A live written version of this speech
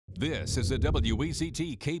This is a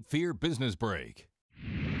WECT Cape Fear Business Break.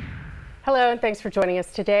 Hello, and thanks for joining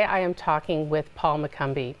us. Today I am talking with Paul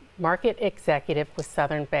McCumbee, Market Executive with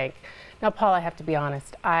Southern Bank. Now, Paul, I have to be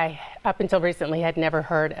honest, I, up until recently, had never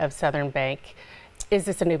heard of Southern Bank. Is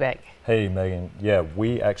this a new bank? Hey, Megan. Yeah,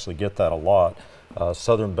 we actually get that a lot.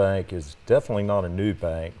 Southern Bank is definitely not a new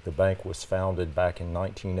bank. The bank was founded back in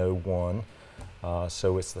 1901.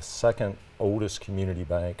 So it's the second oldest community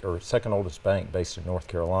bank, or second oldest bank based in North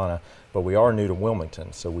Carolina, but we are new to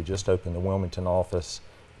Wilmington. So we just opened the Wilmington office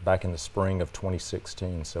back in the spring of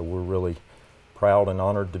 2016. So we're really proud and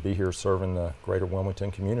honored to be here serving the greater Wilmington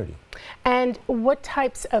community. And what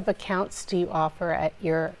types of accounts do you offer at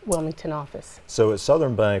your Wilmington office? So at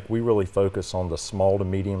Southern Bank, we really focus on the small to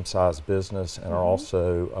medium sized business and are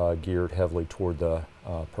also geared heavily toward the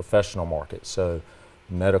professional market. So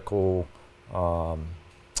medical,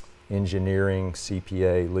 engineering,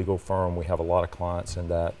 CPA, legal firm, we have a lot of clients in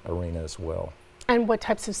that arena as well. And what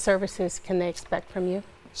types of services can they expect from you?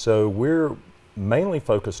 So we're mainly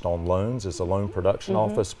focused on loans as a loan production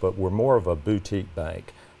office, but we're more of a boutique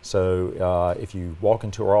bank. So if you walk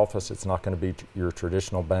into our office, it's not going to be your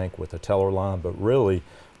traditional bank with a teller line, but really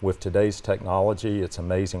with today's technology, it's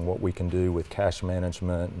amazing what we can do with cash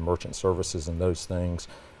management and merchant services and those things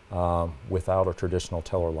without a traditional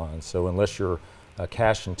teller line. So unless you're a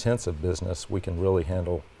cash intensive business, we can really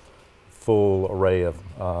handle full array of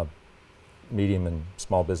medium and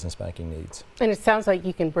small business banking needs. And it sounds like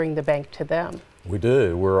you can bring the bank to them. We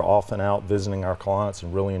do. We're often out visiting our clients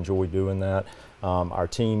and really enjoy doing that. Our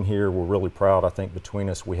team here, we're really proud. I think between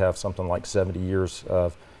us we have something like 70 years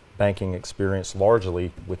of banking experience,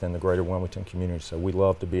 largely within the greater Wilmington community. So we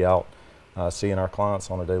love to be out seeing our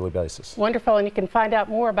clients on a daily basis. Wonderful, and you can find out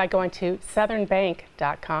more by going to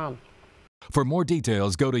southernbank.com. For more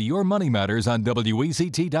details, go to Your Money Matters on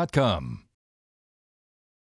WECT.com.